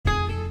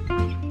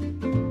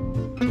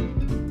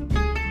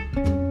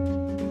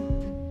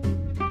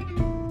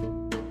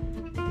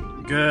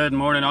Good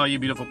morning, all you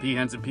beautiful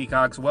peahens and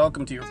peacocks.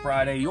 Welcome to your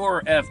Friday,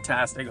 your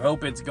F-tastic.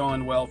 Hope it's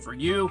going well for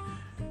you.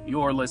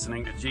 You're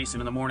listening to Jason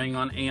in the Morning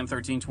on AM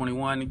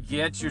 1321.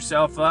 Get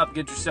yourself up,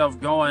 get yourself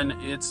going.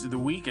 It's the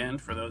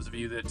weekend for those of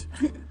you that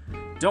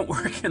don't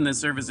work in the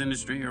service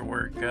industry or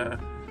work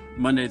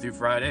Monday through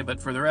Friday.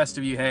 But for the rest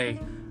of you, hey,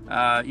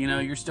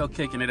 you're still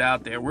kicking it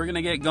out there. We're going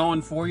to get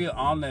going for you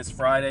on this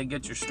Friday.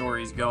 Get your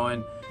stories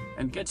going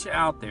and get you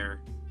out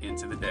there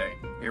into the day.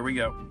 Here we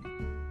go.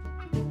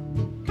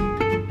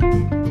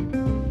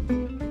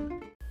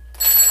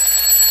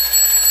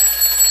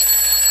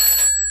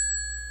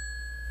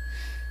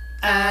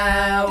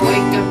 I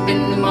wake up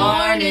in the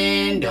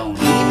morning, don't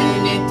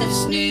even hit the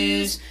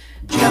snooze.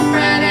 Jump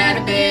right out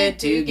of bed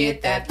to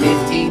get that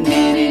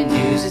 15-minute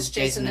news. It's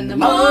Jason in the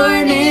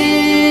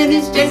morning,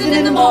 it's Jason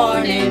in the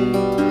morning.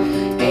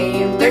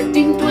 AM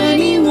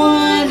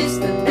 1321, it's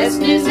the best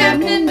news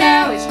happening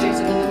now. It's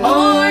Jason in the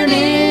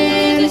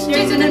morning, it's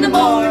Jason in the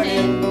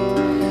morning.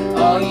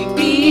 All you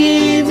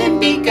beans and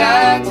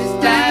peacocks,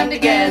 it's time to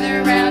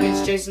gather around.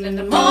 It's Jason in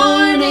the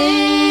morning.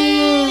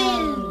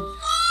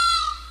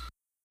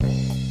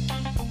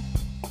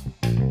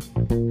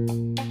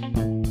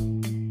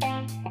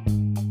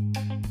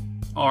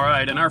 All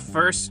right, and our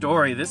first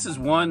story, this is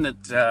one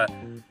that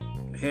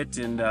hit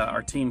and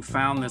our team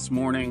found this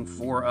morning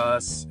for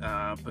us,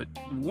 but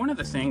one of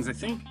the things I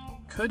think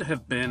could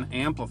have been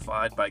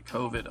amplified by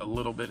COVID a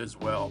little bit as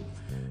well,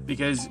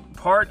 because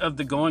part of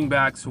the going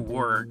back to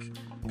work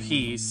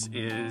piece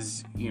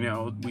is,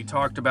 we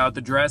talked about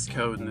the dress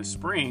code in the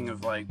spring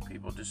of like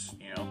people just,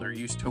 they're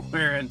used to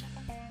wearing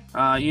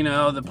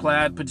the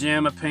plaid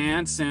pajama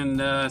pants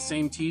and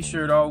same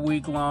t-shirt all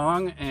week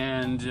long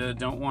and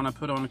don't want to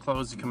put on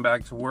clothes to come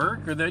back to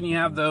work. Or then you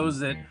have those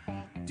that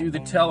do the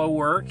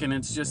telework and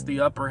it's just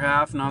the upper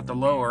half, not the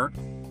lower.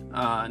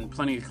 And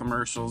plenty of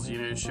commercials,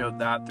 showed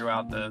that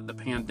throughout the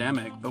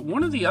pandemic. But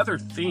one of the other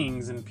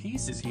things and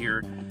pieces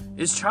here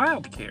is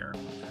childcare.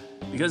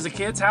 Because the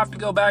kids have to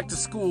go back to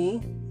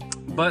school,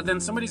 but then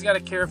somebody's got to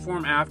care for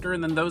them after.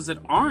 And then those that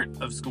aren't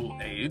of school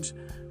age,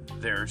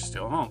 they're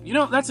still home.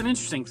 That's an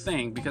interesting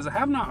thing because I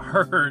have not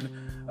heard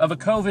of a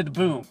COVID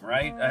boom,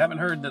 right? I haven't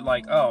heard that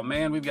like, oh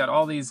man, we've got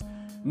all these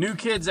new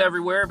kids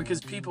everywhere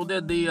because people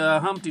did the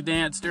Humpty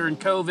Dance during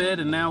COVID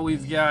and now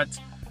we've got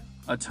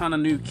a ton of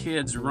new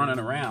kids running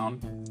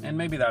around. And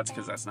maybe that's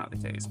because that's not the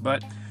case.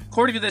 But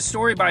according to this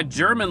story by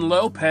German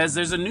Lopez,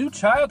 there's a new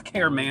child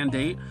care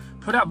mandate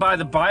put out by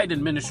the Biden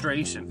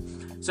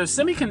administration. So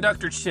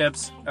semiconductor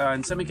chips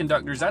and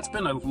semiconductors, that's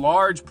been a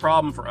large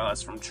problem for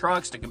us, from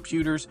trucks to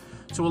computers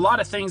to a lot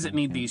of things that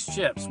need these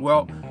chips.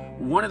 Well,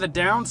 one of the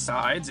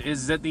downsides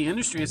is that the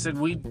industry has said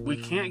we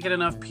can't get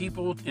enough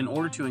people in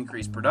order to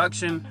increase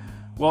production.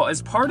 Well,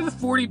 as part of the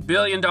 $40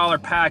 billion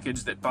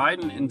package that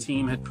Biden and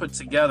team had put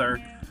together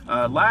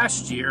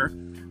last year,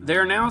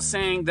 they're now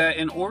saying that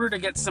in order to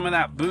get some of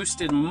that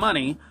boosted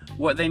money,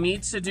 what they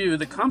need to do,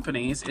 the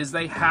companies, is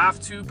they have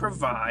to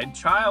provide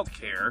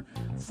childcare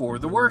for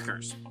the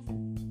workers.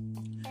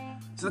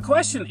 So the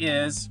question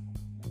is,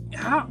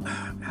 how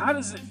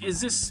does it,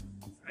 is this,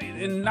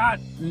 and not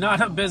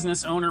a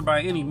business owner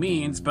by any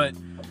means, but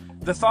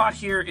the thought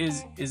here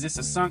is this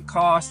a sunk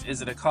cost?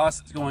 Is it a cost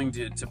that's going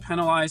to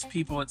penalize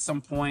people at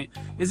some point?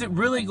 Is it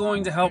really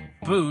going to help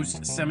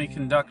boost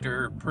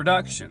semiconductor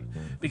production?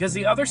 Because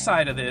the other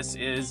side of this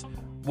is,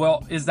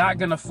 well, is that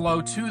going to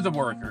flow to the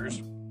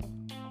workers?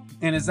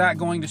 And is that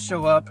going to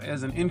show up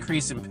as an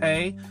increase in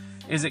pay?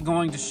 Is it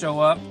going to show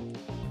up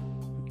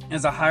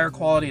as a higher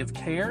quality of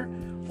care?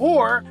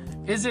 Or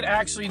is it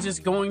actually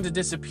just going to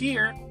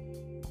disappear?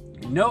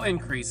 No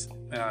increase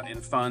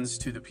in funds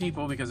to the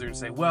people because they're going to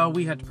say, well,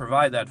 we had to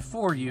provide that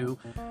for you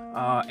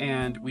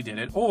and we did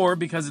it. Or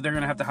because they're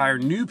going to have to hire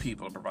new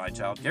people to provide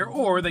childcare,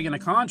 or they're going to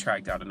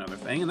contract out another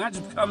thing. And that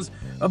just becomes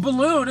a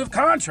balloon of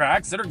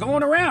contracts that are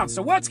going around.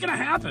 So what's going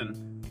to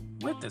happen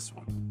with this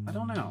one? I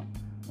don't know.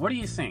 What do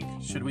you think?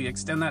 Should we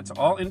extend that to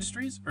all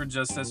industries or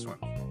just this one?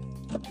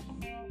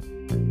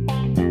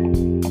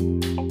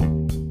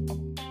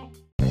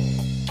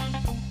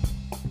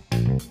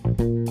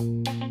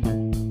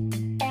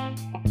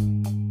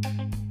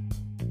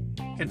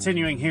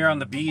 Continuing here on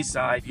the B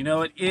side,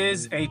 it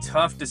is a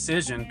tough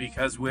decision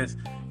because with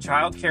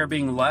childcare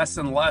being less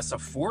and less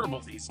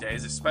affordable these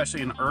days,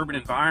 especially in urban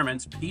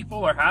environments,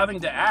 people are having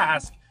to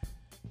ask,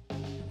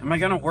 am I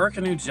going to work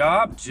a new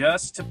job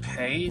just to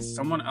pay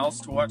someone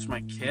else to watch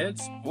my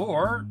kids?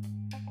 Or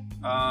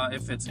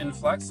if it's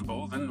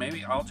inflexible, then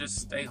maybe I'll just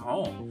stay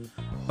home.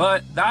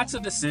 But that's a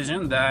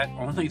decision that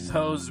only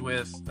those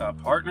with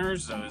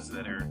partners, those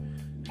that are,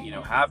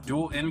 have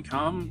dual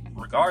income,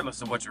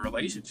 regardless of what your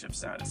relationship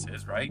status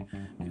is, right?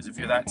 Because if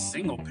you're that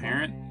single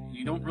parent,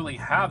 you don't really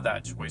have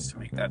that choice to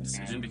make that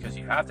decision because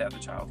you have to have the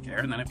child care.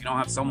 And then if you don't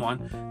have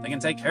someone that can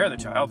take care of the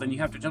child, then you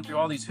have to jump through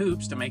all these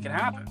hoops to make it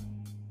happen,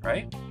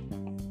 right?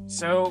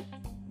 So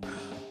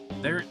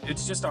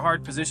it's just a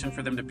hard position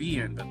for them to be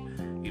in. But,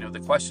 the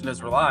question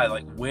does rely,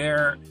 like,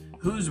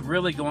 who's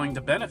really going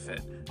to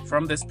benefit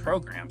from this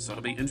program? So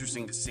it'll be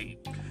interesting to see.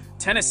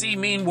 Tennessee,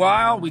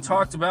 meanwhile, we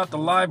talked about the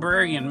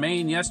library in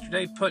Maine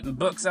yesterday putting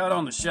books out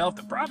on the shelf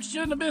that probably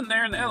shouldn't have been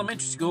there in the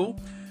elementary school.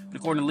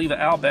 But according to Leva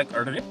Albeck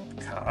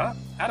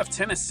out of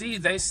Tennessee,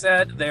 they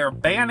said they're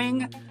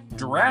banning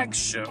drag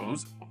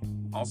shows,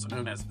 also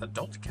known as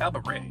adult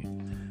cabaret,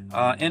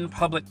 in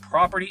public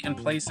property and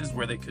places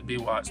where they could be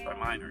watched by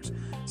minors.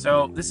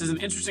 So this is an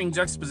interesting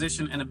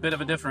juxtaposition and a bit of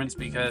a difference,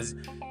 because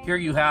here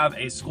you have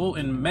a school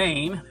in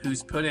Maine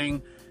who's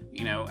putting,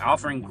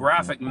 offering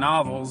graphic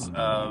novels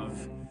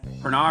of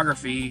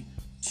pornography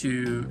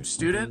to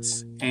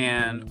students,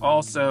 and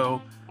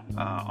also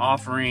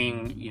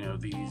offering,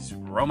 these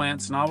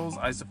romance novels,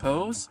 I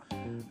suppose,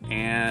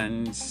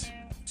 and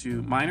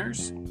to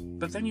minors.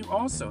 But then you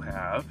also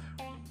have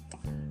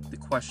the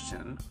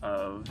question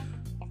of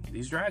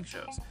these drag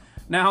shows.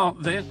 Now,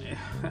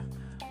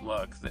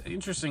 look, the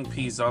interesting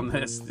piece on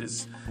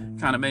this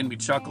kind of made me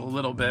chuckle a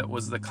little bit,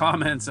 was the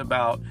comments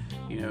about,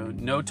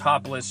 no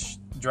topless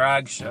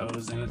drag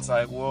shows. And it's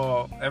like,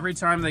 well, every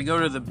time they go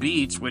to the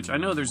beach, which I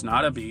know there's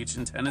not a beach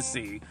in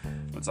Tennessee,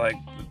 it's like,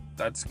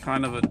 that's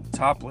kind of a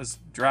topless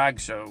drag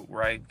show,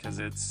 right? Because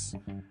it's,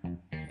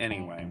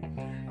 anyway.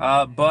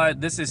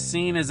 But this is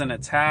seen as an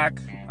attack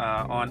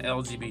on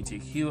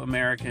LGBTQ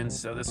Americans,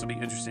 so this will be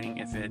interesting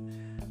if it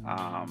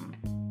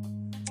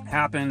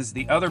happens.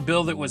 The other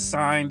bill that was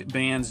signed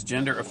bans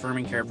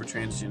gender-affirming care for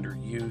transgender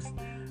youth,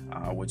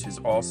 which has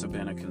also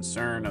been a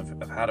concern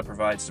of how to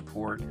provide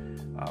support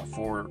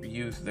for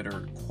youth that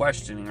are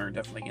questioning, or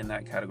definitely in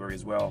that category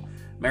as well.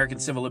 American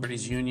Civil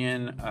Liberties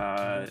Union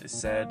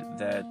said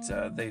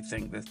that they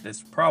think that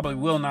this probably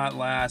will not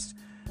last,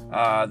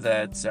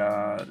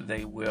 that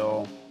they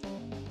will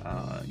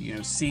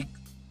seek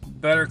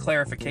better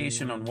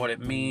clarification on what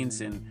it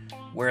means and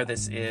where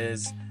this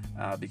is,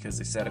 because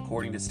they said,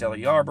 according to Stella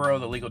Yarborough,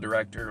 the legal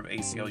director of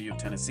ACLU of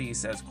Tennessee,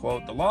 says,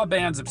 quote, "The law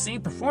bans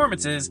obscene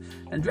performances,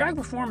 and drag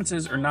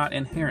performances are not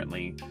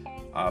inherently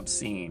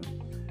obscene."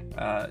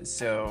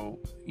 So,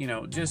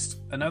 just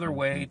another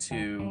way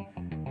to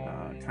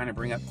kind of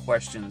bring up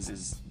questions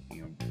is,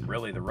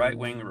 really the right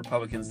wing, the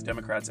Republicans, the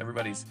Democrats,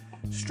 everybody's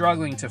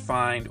struggling to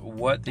find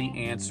what the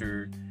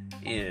answer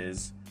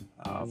is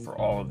for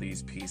all of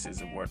these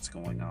pieces of what's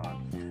going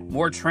on.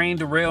 More train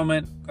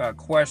derailment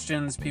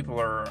questions. People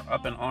are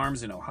up in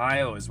arms in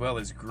Ohio as well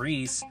as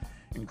Greece.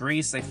 In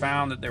Greece, they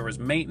found that there was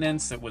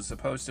maintenance that was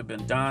supposed to have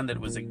been done that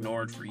was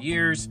ignored for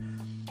years.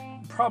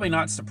 Probably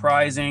not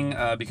surprising,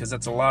 because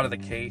that's a lot of the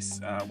case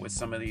with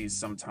some of these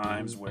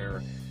sometimes,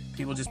 where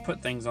people just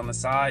put things on the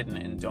side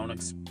and don't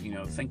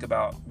think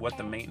about what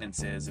the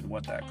maintenance is and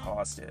what that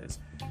cost is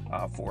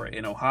for it.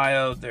 In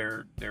Ohio,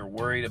 they're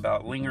worried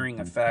about lingering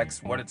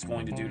effects, what it's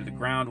going to do to the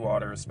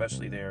groundwater,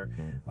 especially there,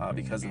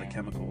 because of the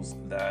chemicals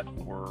that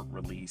were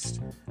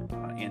released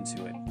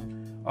into it.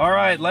 All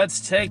right,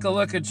 let's take a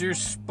look at your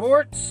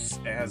sports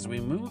as we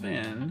move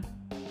in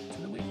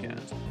to the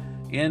weekend.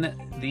 In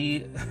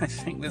I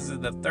think this is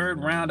the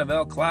third round of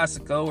El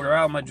Clasico,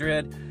 Real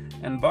Madrid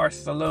and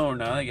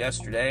Barcelona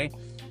yesterday.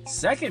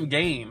 Second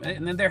game,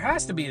 and then there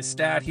has to be a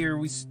stat here.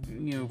 We,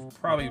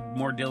 probably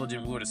more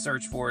diligent, we would have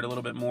searched for it a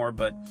little bit more,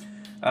 but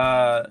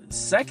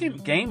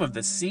second game of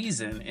the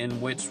season in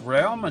which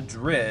Real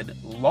Madrid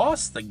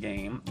lost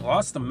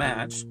the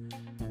match,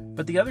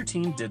 but the other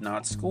team did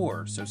not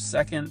score. So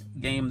second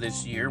game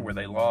this year where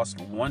they lost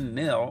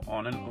 1-0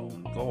 on an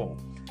own goal.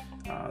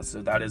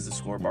 So that is the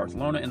score.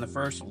 Barcelona in the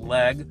first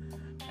leg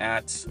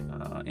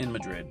in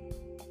Madrid.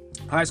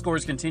 High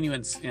scores continue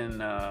in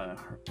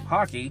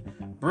hockey.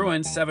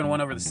 Bruins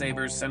 7-1 over the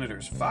Sabres.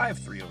 Senators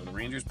 5-3 over the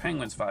Rangers.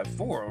 Penguins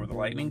 5-4 over the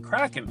Lightning.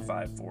 Kraken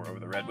 5-4 over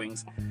the Red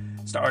Wings.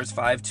 Stars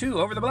 5-2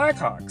 over the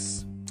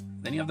Blackhawks.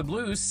 Then you have the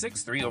Blues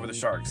 6-3 over the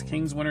Sharks.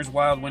 Kings winners,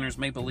 Wild winners,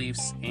 Maple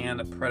Leafs,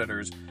 and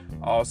Predators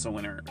also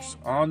winners.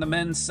 On the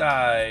men's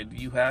side,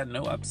 you had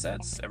no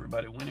upsets.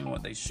 Everybody winning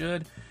what they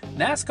should.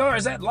 NASCAR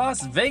is at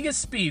Las Vegas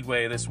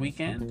Speedway this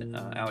weekend.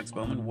 Alex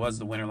Bowman was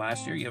the winner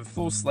last year. You have a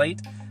full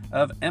slate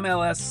of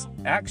MLS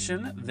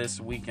action this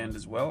weekend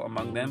as well.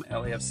 Among them,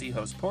 LAFC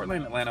hosts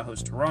Portland, Atlanta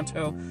hosts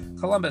Toronto,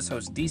 Columbus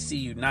hosts DC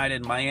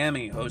United,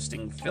 Miami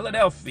hosting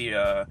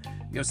Philadelphia.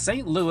 You have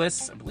St.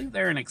 Louis, I believe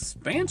they're an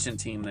expansion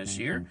team this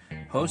year,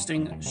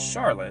 hosting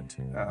Charlotte.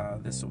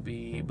 This will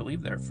be, I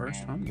believe, their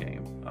first home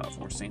game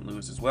for St.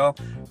 Louis as well.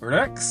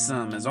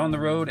 Wrexham is on the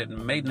road at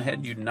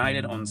Maidenhead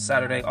United on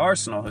Saturday.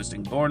 Arsenal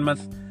hosting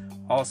Bournemouth.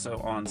 Also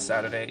on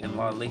Saturday in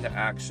La Liga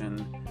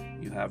action,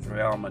 you have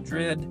Real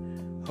Madrid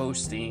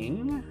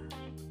hosting...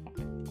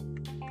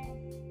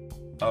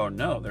 Oh,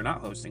 no, they're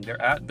not hosting.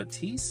 They're at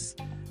Betis.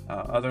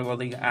 Other La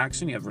Liga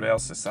action, you have Real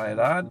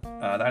Sociedad.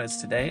 That is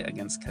today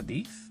against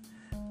Cadiz.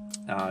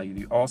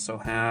 You also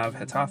have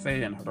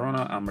Getafe and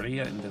Girona,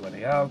 Almeria and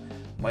Villarreal,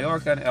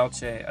 Mallorca and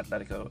Elche,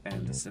 Atletico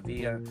and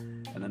Sevilla.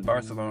 And then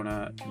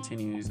Barcelona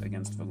continues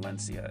against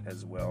Valencia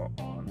as well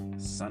on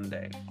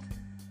Sunday.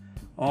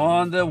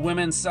 On the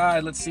women's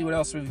side, let's see what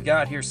else we've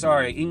got here.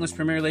 English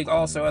Premier League,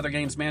 also other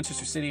games.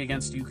 Manchester City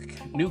against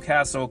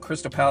Newcastle.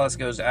 Crystal Palace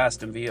goes to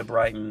Aston Villa.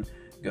 Brighton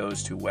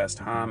goes to West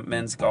Ham.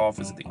 Men's golf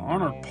is at the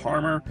Arnold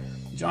Palmer.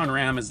 John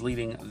Ram is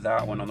leading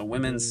that one. On the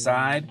women's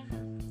side,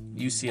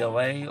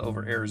 UCLA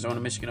over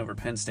Arizona, Michigan over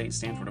Penn State,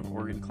 Stanford over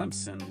Oregon,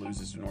 Clemson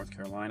loses to North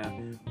Carolina,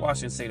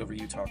 Washington State over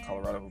Utah,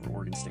 Colorado over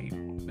Oregon State,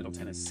 Middle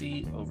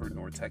Tennessee over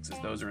North Texas.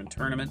 Those are in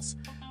tournaments,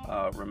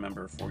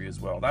 remember, for you as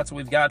well. That's what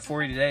we've got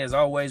for you today, as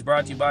always,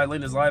 brought to you by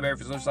Linda's Library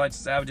for Social Lights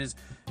and Savages,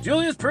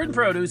 Julia's Prudent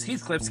Produce,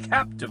 Heathcliff's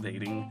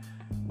Captivating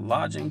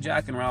Lodging,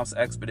 Jack and Ralph's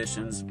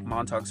Expeditions,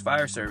 Montauk's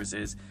Fire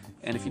Services,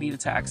 and if you need a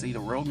taxi to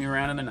roam you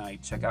around in the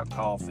night, check out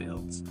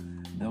Caulfield's.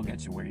 They'll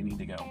get you where you need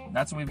to go.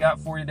 That's what we've got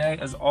for you today.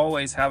 As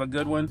always, have a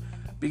good one.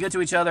 Be good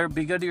to each other.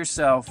 Be good to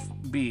yourself.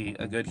 Be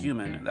a good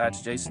human.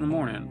 That's Jason in the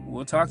Morning.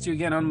 We'll talk to you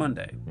again on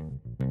Monday.